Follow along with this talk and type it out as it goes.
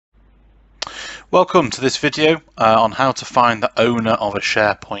Welcome to this video on how to find the owner of a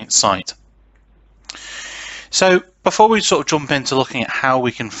SharePoint site. So before we sort of jump into looking at how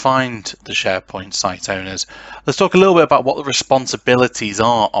we can find the SharePoint site owners, let's talk a little bit about what the responsibilities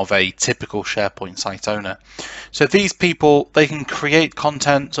are of a typical SharePoint site owner. So these people, they can create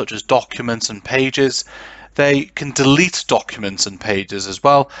content such as documents and pages. They can delete documents and pages as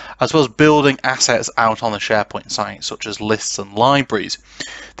well as building assets out on the SharePoint site, such as lists and libraries.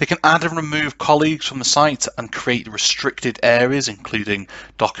 They can add and remove colleagues from the site and create restricted areas, including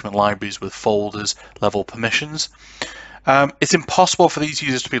document libraries with folders level permissions. It's impossible for these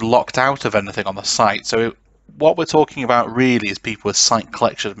users to be locked out of anything on the site. So what we're talking about really is people with site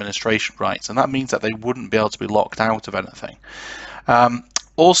collection administration rights, and that means that they wouldn't be able to be locked out of anything.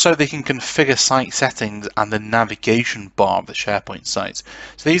 Also, they can configure site settings and the navigation bar of the SharePoint site.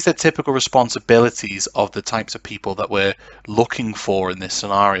 So these are the typical responsibilities of the types of people that we're looking for in this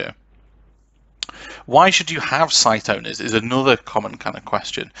scenario. Why should you have site owners is another common kind of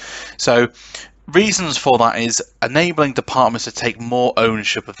question. So reasons for that is enabling departments to take more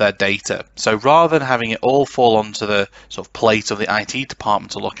ownership of their data. So rather than having it all fall onto the sort of plate of the IT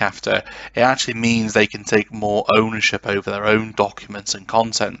department to look after, it actually means they can take more ownership over their own documents and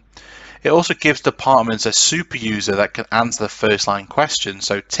content. It also gives departments a super user that can answer the first line questions.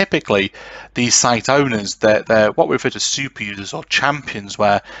 So typically these site owners, they're what we refer to as super users or champions,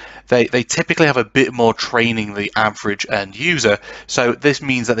 where they typically have a bit more training than the average end user. So this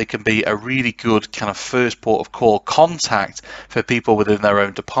means that they can be a really good kind of first port of call contact for people within their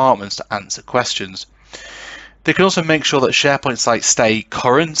own departments to answer questions. They can also make sure that SharePoint sites stay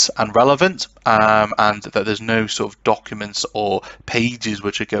current and relevant, and that there's no sort of documents or pages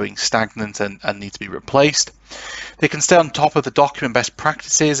which are going stagnant and need to be replaced. They can stay on top of the document best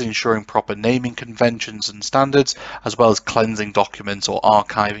practices, ensuring proper naming conventions and standards, as well as cleansing documents or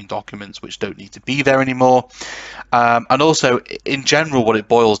archiving documents which don't need to be there anymore. And also, in general, what it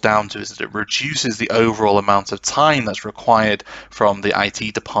boils down to is that it reduces the overall amount of time that's required from the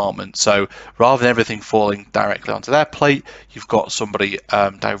IT department. So rather than everything falling directly onto their plate, you've got somebody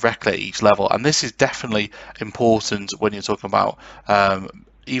directly at each level. And this is definitely important when you're talking about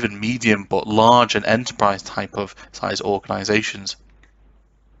even medium but large and enterprise type of size organizations.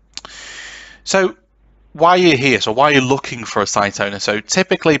 So why are you here? So why are you looking for a site owner? So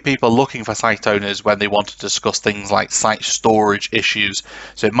typically people are looking for site owners when they want to discuss things like site storage issues.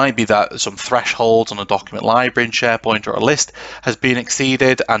 So it might be that some thresholds on a document library in SharePoint or a list has been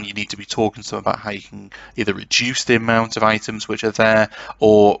exceeded, and you need to be talking to them about how you can either reduce the amount of items which are there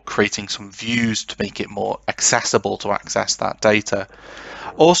or creating some views to make it more accessible to access that data.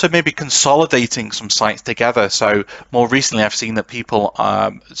 Also, maybe consolidating some sites together. So more recently, I've seen that people,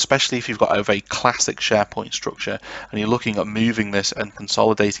 especially if you've got a very classic SharePoint structure and you're looking at moving this and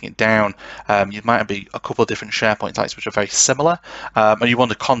consolidating it down, you might be a couple of different SharePoint sites which are very similar, and you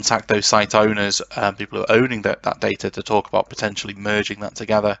want to contact those site owners, people who are owning that data, to talk about potentially merging that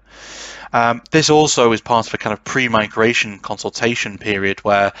together. This also is part of a kind of pre-migration consultation period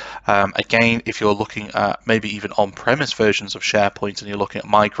where, again, if you're looking at maybe even on-premise versions of SharePoint and you're looking at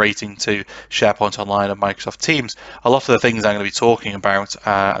migrating to SharePoint Online and Microsoft Teams, a lot of the things I'm going to be talking about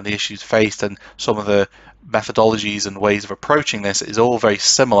and the issues faced and some of the methodologies and ways of approaching this is all very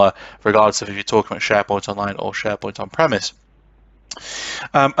similar, regardless of if you're talking about SharePoint Online or SharePoint on-premise.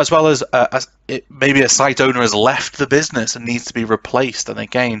 As well as maybe a site owner has left the business and needs to be replaced, and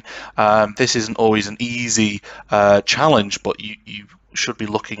again, this isn't always an easy challenge, but you should be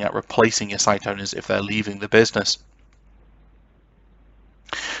looking at replacing your site owners if they're leaving the business.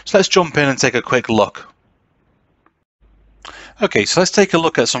 So let's jump in and take a quick look. Okay, so let's take a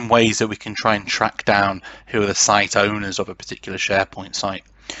look at some ways that we can try and track down who are the site owners of a particular SharePoint site.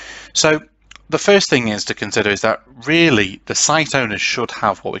 So the first thing is to consider is that really the site owners should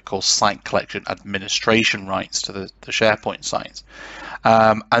have what we call site collection administration rights to the SharePoint site.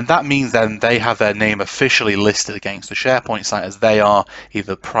 And that means then they have their name officially listed against the SharePoint site as they are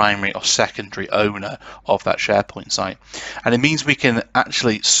either primary or secondary owner of that SharePoint site. And it means we can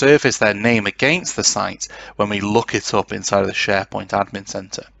actually surface their name against the site when we look it up inside of the SharePoint Admin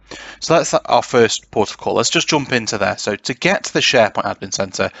Center. So that's our first port of call. Let's just jump into there. So to get to the SharePoint Admin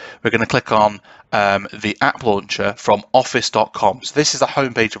Center, we're going to click on the app launcher from office.com. So this is the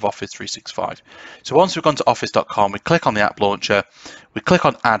homepage of Office 365. So once we've gone to office.com, we click on the app launcher, we click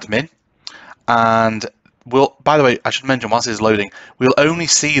on admin, and by the way, I should mention whilst it's loading, we'll only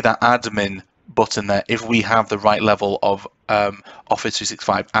see that admin button there if we have the right level of Office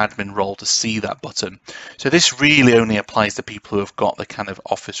 365 admin role to see that button. So this really only applies to people who have got the kind of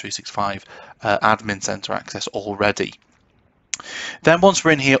Office 365 admin center access already. Then once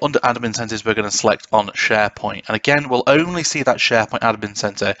we're in here under Admin Centers, we're going to select on SharePoint. And again, we'll only see that SharePoint Admin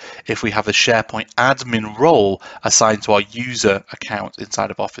Center if we have the SharePoint admin role assigned to our user account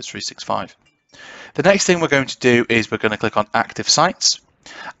inside of Office 365. The next thing we're going to do is we're going to click on Active Sites.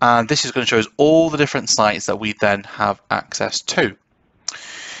 And this is going to show us all the different sites that we then have access to.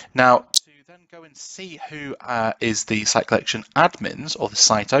 Now, to then go and see who is the site collection admins or the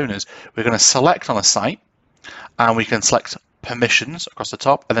site owners, we're going to select on a site and we can select permissions across the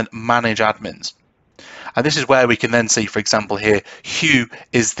top and then manage admins. And this is where we can then see, for example, here, Hugh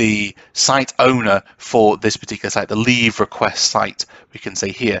is the site owner for this particular site, the leave request site. We can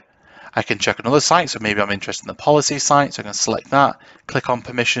see here. I can check another site, so maybe I'm interested in the policy site, so I can select that, click on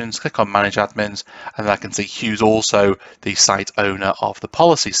permissions, click on manage admins, and then I can see Hugh's also the site owner of the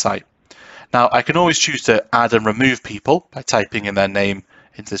policy site. Now I can always choose to add and remove people by typing in their name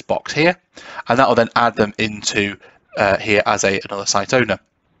into this box here, and that will then add them into here as another site owner.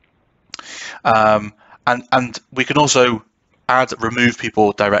 And we can also remove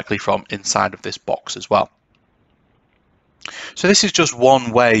people directly from inside of this box as well. So this is just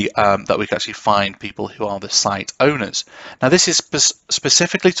one way that we can actually find people who are the site owners. Now this is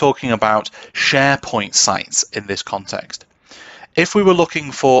specifically talking about SharePoint sites in this context. If we were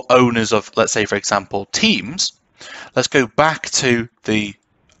looking for owners of, let's say, for example, Teams, let's go back to the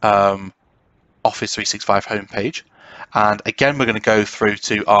Office 365 homepage. And again, we're going to go through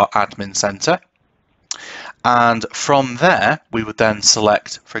to our admin center. And from there, we would then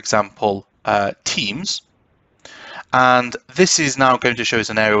select, for example, Teams. And this is now going to show us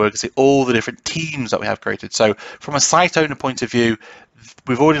an area where we can see all the different teams that we have created. So from a site owner point of view,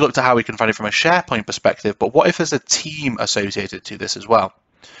 we've already looked at how we can find it from a SharePoint perspective, but what if there's a team associated to this as well?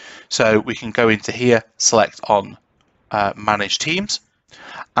 So we can go into here, select on Manage Teams,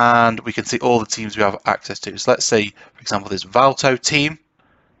 and we can see all the teams we have access to. So let's say, for example, this Valto team.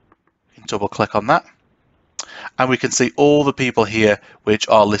 We can double click on that. And we can see all the people here which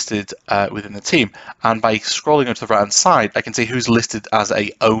are listed within the team. And by scrolling over to the right hand side, I can see who's listed as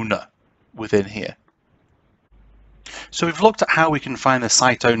a owner within here. So we've looked at how we can find the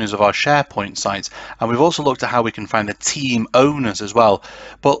site owners of our SharePoint sites, and we've also looked at how we can find the team owners as well.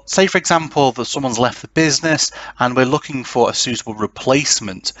 But say, for example, that someone's left the business and we're looking for a suitable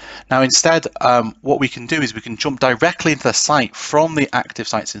replacement. Now instead, what we can do is we can jump directly into the site from the active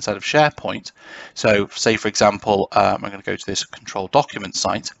sites inside of SharePoint. So say, for example, I'm going to go to this control document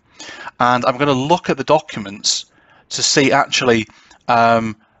site, and I'm going to look at the documents to see actually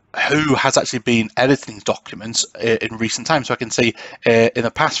who has actually been editing documents in recent times. So I can see in the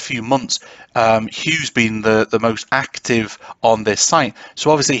past few months, Hugh's been the most active on this site.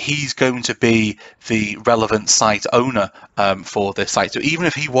 So obviously he's going to be the relevant site owner for this site. So even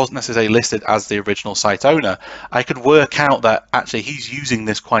if he wasn't necessarily listed as the original site owner, I could work out that actually he's using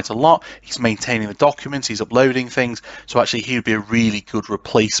this quite a lot. He's maintaining the documents, he's uploading things. So actually he would be a really good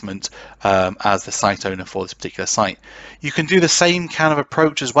replacement as the site owner for this particular site. You can do the same kind of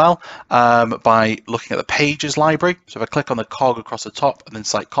approach as well by looking at the pages library. So if I click on the cog across the top and then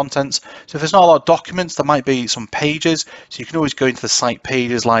site contents, so if there's not a lot of documents, there might be some pages. So you can always go into the site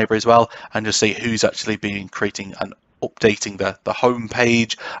pages library as well and just see who's actually been creating and updating the home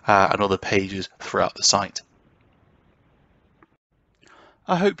page and other pages throughout the site.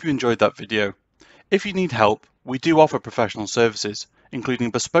 I hope you enjoyed that video. If you need help, we do offer professional services,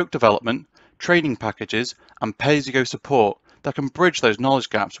 including bespoke development, training packages, and pay-as-you-go support that can bridge those knowledge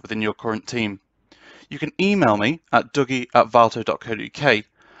gaps within your current team. You can email me at dougie@valto.co.uk,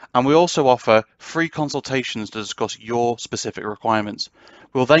 and we also offer free consultations to discuss your specific requirements.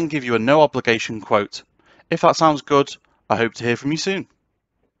 We'll then give you a no obligation quote. If that sounds good, I hope to hear from you soon.